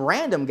just some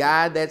random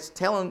guy that's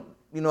telling,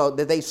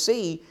 that they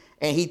see,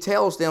 and he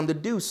tells them to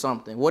do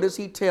something. What does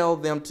he tell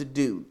them to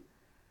do?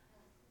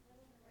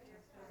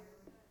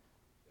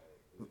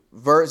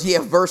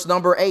 Verse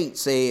number 8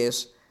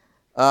 says,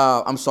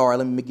 I'm sorry,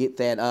 let me get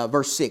that.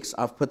 Verse 6,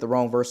 I've put the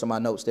wrong verse on my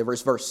notes there.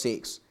 Verse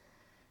 6.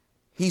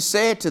 He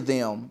said to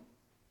them,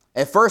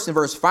 at first in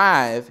verse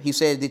 5, he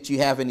said, did you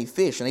have any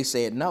fish? And they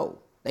said, no.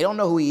 They don't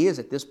know who he is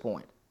at this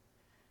point.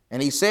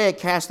 And he said,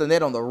 cast the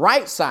net on the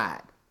right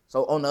side,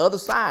 so on the other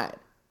side,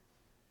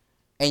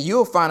 and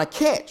you'll find a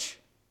catch.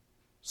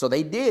 So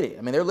they did it.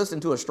 I mean, they're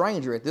listening to a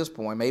stranger at this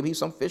point. Maybe he's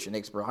some fishing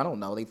expert. I don't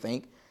know, they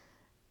think.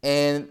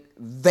 And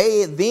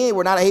they then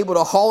were not able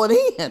to haul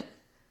it in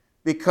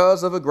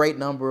because of a great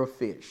number of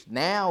fish.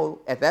 Now,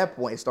 at that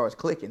point, it starts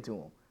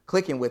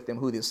clicking with them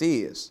who this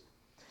is.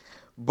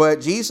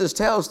 But Jesus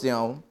tells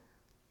them,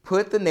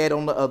 put the net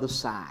on the other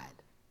side,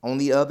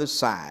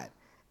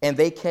 And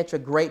they catch a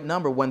great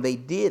number when they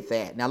did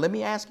that. Now, let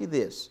me ask you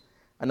this.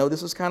 I know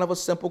this is kind of a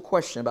simple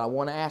question, but I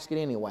want to ask it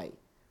anyway.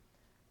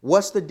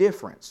 What's the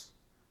difference?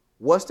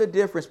 What's the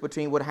difference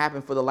between what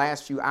happened for the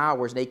last few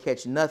hours, they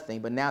catch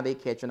nothing, but now they're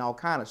catching all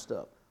kind of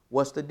stuff?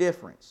 What's the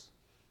difference?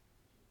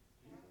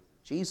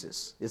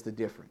 Jesus is the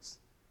difference.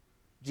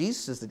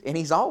 And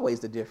he's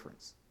always the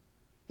difference.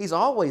 He's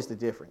always the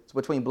difference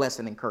between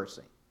blessing and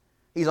cursing.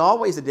 He's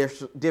always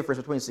the difference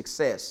between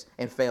success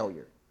and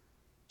failure.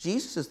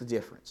 Jesus is the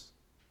difference.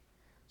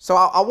 So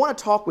I want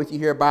to talk with you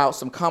here about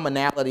some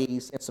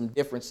commonalities and some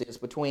differences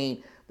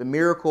between the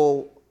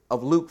miracle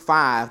of Luke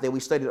 5 that we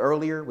studied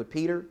earlier with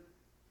Peter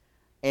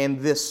and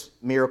this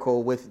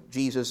miracle with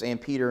Jesus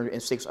and Peter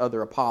and 6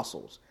 other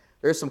apostles.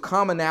 There's some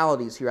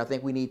commonalities here I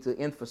think we need to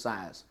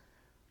emphasize.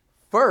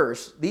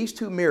 First, these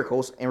 2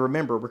 miracles, and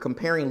remember, we're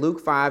comparing Luke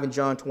 5 and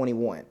John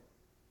 21.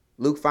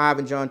 Luke 5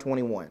 and John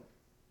 21.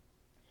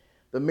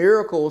 The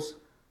miracles,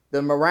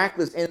 the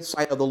miraculous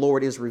insight of the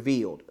Lord is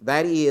revealed.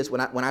 That is,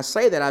 when I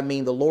say that, I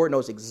mean the Lord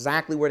knows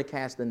exactly where to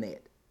cast the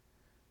net.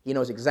 He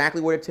knows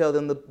exactly where to tell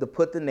them to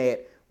put the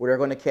net where they're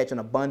going to catch an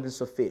abundance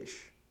of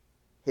fish.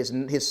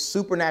 His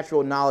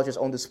supernatural knowledge is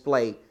on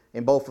display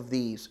in both of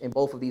these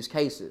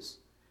cases.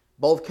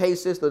 Both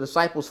cases, the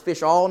disciples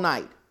fish all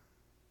night.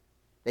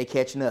 They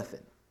catch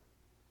nothing.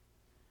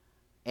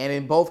 And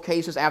in both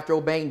cases, after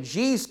obeying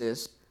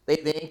Jesus, they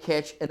then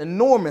catch an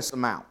enormous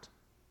amount.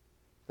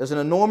 There's an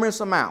enormous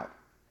amount.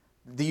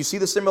 Do you see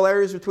the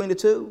similarities between the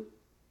two?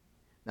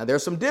 Now,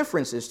 there's some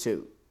differences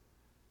too.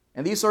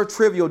 And these are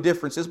trivial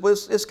differences, but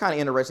it's kind of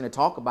interesting to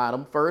talk about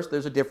them. First,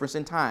 there's a difference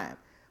in time.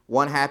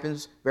 One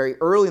happens very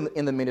early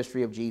in the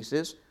ministry of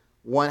Jesus.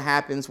 One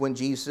happens when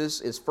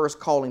Jesus is first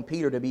calling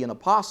Peter to be an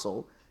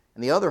apostle.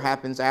 And the other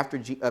happens after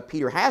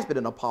Peter has been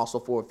an apostle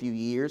for a few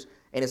years,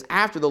 and it's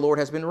after the Lord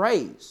has been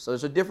raised. So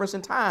there's a difference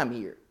in time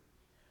here.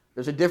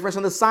 There's a difference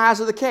in the size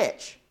of the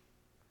catch.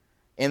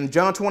 In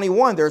John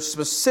 21, there's a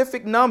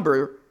specific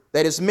number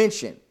that is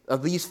mentioned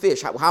of these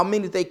fish. How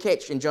many did they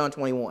catch in John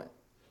 21?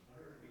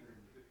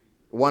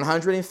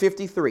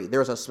 153.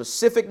 There's a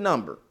specific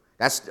number.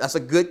 That's a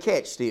good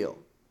catch still.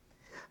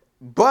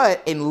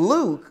 But in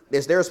Luke,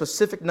 is there a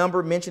specific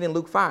number mentioned in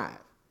Luke 5?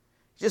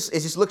 It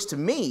just looks to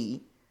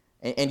me,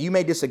 and you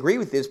may disagree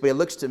with this, but it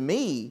looks to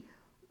me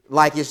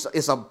like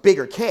it's a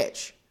bigger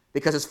catch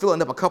because it's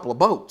filling up a couple of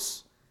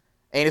boats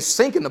and it's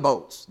sinking the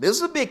boats. This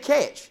is a big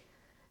catch.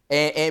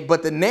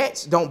 But the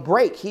nets don't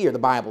break here, the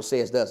Bible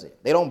says, does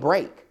it? They don't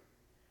break.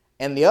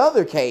 In the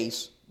other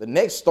case, the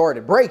nets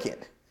started breaking.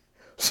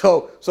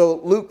 So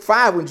Luke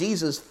 5, when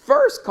Jesus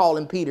first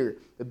calling Peter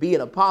to be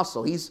an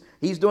apostle, he's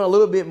doing a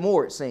little bit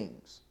more, it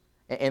seems,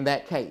 in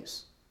that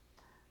case.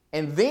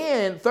 And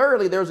then,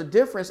 thirdly, there's a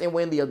difference in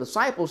when the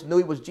disciples knew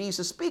it was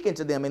Jesus speaking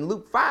to them. In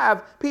Luke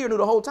 5, Peter knew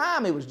the whole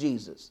time it was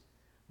Jesus.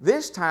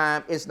 This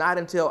time, it's not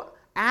until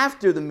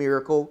after the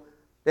miracle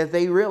that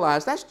they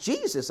realize that's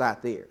Jesus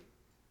out there.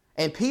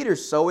 And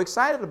Peter's so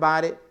excited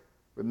about it.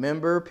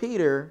 Remember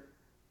Peter,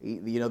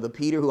 the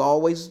Peter who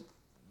always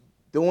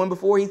doing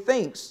before he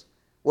thinks.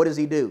 What does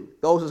he do?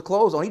 Throws his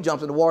clothes on. He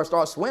jumps in the water,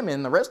 starts swimming,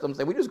 and the rest of them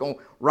say, we're just going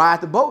to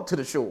ride the boat to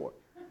the shore.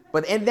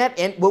 But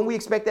wouldn't we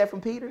expect that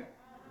from Peter?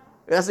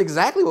 That's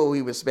exactly what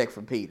we would expect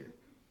from Peter.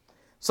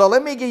 So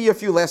let me give you a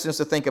few lessons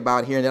to think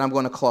about here, and then I'm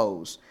going to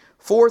close.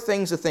 4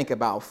 things to think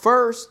about.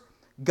 First,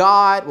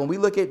 God, when we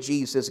look at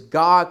Jesus,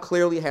 God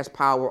clearly has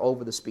power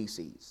over the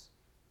species.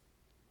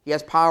 He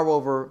has power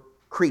over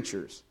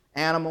creatures,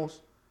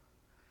 animals,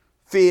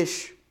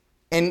 fish.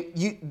 And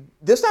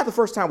this is not the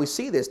first time we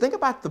see this. Think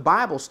about the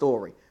Bible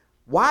story.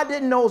 Why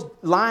didn't those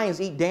lions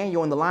eat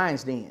Daniel in the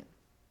lion's den?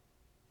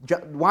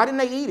 Why didn't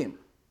they eat him?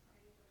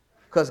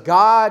 Because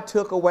God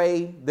took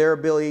away their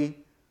ability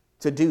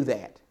to do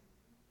that.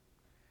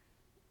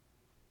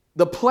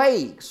 The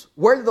plagues,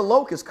 where did the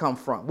locusts come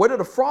from? Where did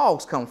the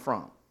frogs come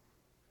from?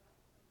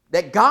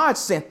 That God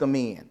sent them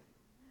in.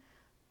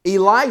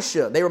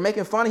 Elisha, they were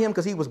making fun of him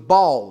because he was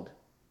bald.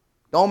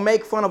 Don't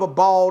make fun of a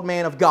bald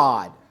man of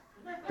God.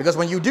 Because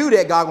when you do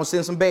that, God will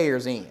send some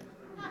bears in.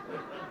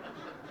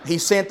 He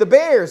sent the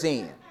bears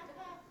in.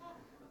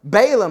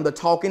 Balaam, the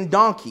talking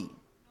donkey.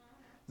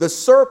 The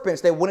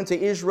serpents that went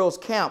into Israel's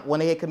camp when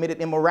they had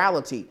committed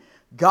immorality.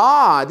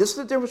 God, this is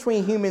the difference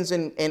between humans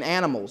and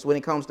animals when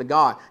it comes to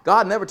God.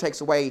 God never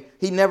takes away,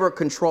 he never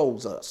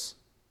controls us.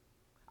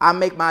 I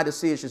make my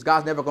decisions.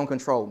 God's never going to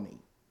control me.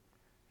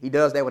 He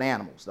does that with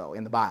animals, though,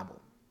 in the Bible.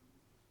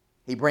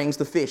 He brings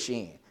the fish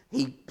in.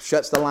 He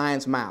shuts the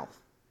lion's mouth.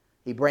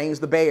 He brings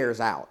the bears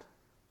out.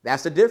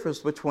 That's the difference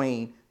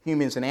between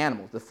humans and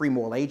animals, the free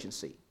moral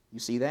agency. You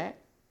see that?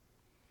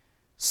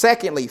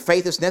 Secondly,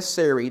 faith is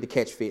necessary to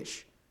catch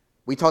fish.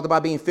 We talked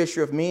about being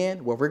fisher of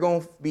men. Well, if we're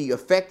going to be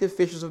effective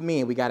fishers of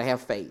men, we got to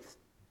have faith.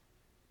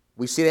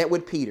 We see that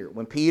with Peter.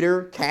 When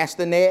Peter cast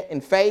the net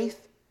in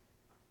faith,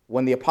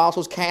 when the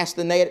apostles cast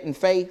the net in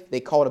faith,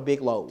 they caught a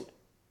big load.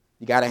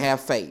 You got to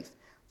have faith.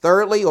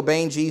 Thirdly,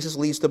 obeying Jesus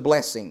leads to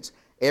blessings.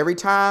 Every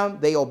time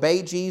they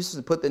obeyed Jesus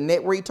and put the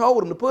net where he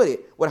told them to put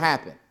it, what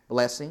happened?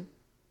 Blessing.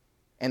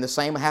 And the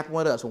same happened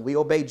with us. When we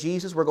obey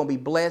Jesus, we're going to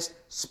be blessed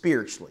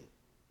spiritually.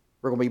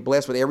 We're going to be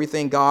blessed with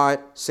everything God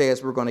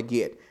says we're going to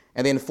get.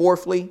 And then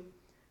fourthly,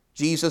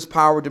 Jesus'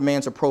 power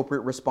demands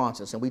appropriate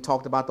responses. And we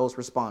talked about those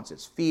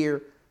responses: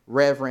 fear,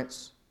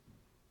 reverence,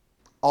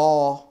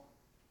 awe,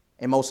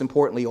 and most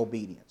importantly,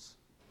 obedience.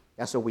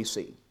 That's what we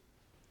see.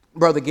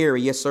 Brother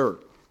Gary, yes, sir.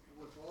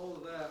 With all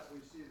of that,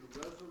 we see the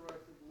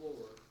resurrected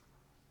Lord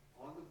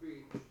on the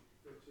beach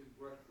fixing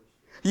breakfast.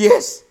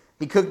 Yes,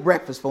 he cooked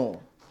breakfast for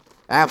them.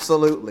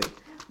 Absolutely.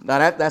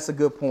 Now that's a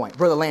good point.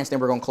 Brother Lance,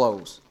 then we're going to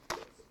close.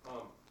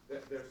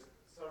 There's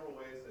several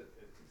ways that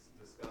it's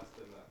discussed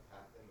in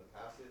the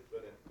passage,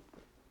 but in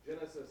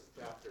Genesis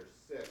chapter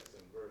 6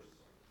 and verse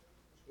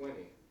 20,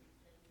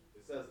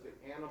 it says the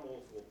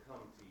animals will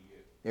come to you.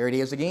 There it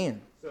is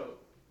again. So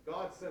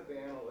God sent the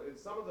animal. In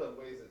some of the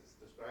ways it's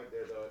described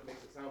there, though, it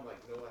makes it sound like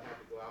Noah had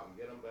to go out and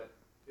get them, but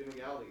in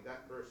reality,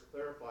 that verse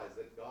clarifies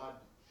that God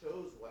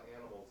chose what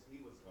animals he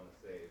was going to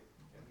save,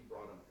 and he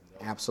brought them to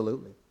Noah.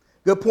 Absolutely.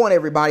 Good point,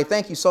 everybody.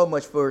 Thank you so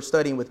much for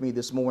studying with me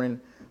this morning.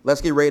 Let's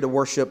get ready to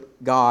worship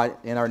God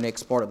in our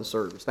next part of the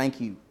service.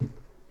 Thank you.